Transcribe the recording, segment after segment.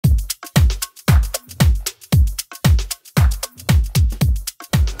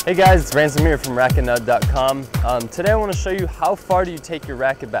Hey guys, it's Ransom here from racketnut.com. Today I want to show you how far do you take your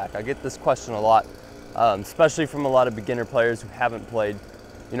racket back. I get this question a lot, especially from a lot of beginner players who haven't played.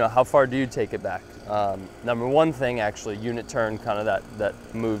 You know, how far do you take it back? Number one thing, actually, unit turn, kind of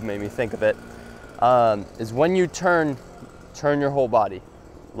that move made me think of it, is when you turn your whole body.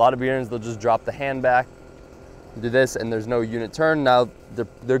 A lot of beginners, they'll just drop the hand back, do this, and there's no unit turn. Now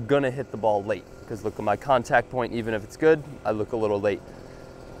they're gonna hit the ball late, because look at my contact point, even if it's good, I look a little late.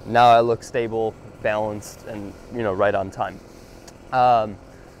 Now I look stable, balanced, and right on time.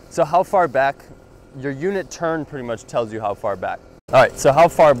 So how far back? Your unit turn pretty much tells you how far back. All right, so how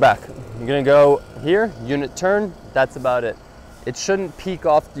far back? You're gonna go here, unit turn, that's about it. It shouldn't peak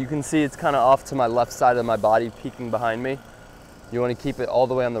off. You can see it's kind of off to my left side of my body, peeking behind me. You wanna keep it all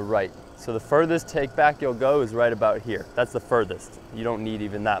the way on the right. So the furthest take back you'll go is right about here. That's the furthest. You don't need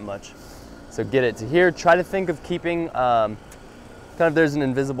even that much. So get it to here. Try to think of keeping, kind of there's an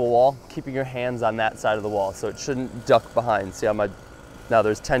invisible wall, keeping your hands on that side of the wall so it shouldn't duck behind. See how now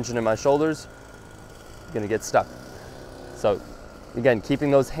there's tension in my shoulders, I'm gonna get stuck. So again, keeping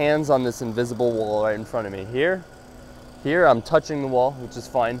those hands on this invisible wall right in front of me. Here I'm touching the wall, which is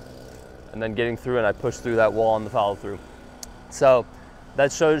fine, and then getting through, and I push through that wall on the follow through. So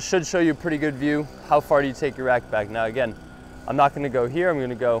that should show you a pretty good view. How far do you take your racket back? Now again, I'm not gonna go here, I'm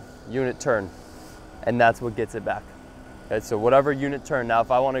gonna go unit turn, and that's what gets it back. Okay, so whatever unit turn. Now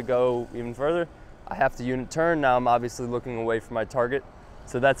if I want to go even further, I have to unit turn. Now I'm obviously looking away from my target.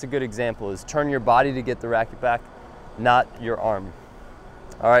 So that's a good example, is turn your body to get the racket back, not your arm.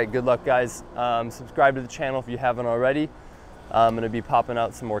 All right, good luck guys. Subscribe to the channel if you haven't already. I'm gonna be popping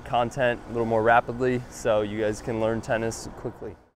out some more content a little more rapidly so you guys can learn tennis quickly.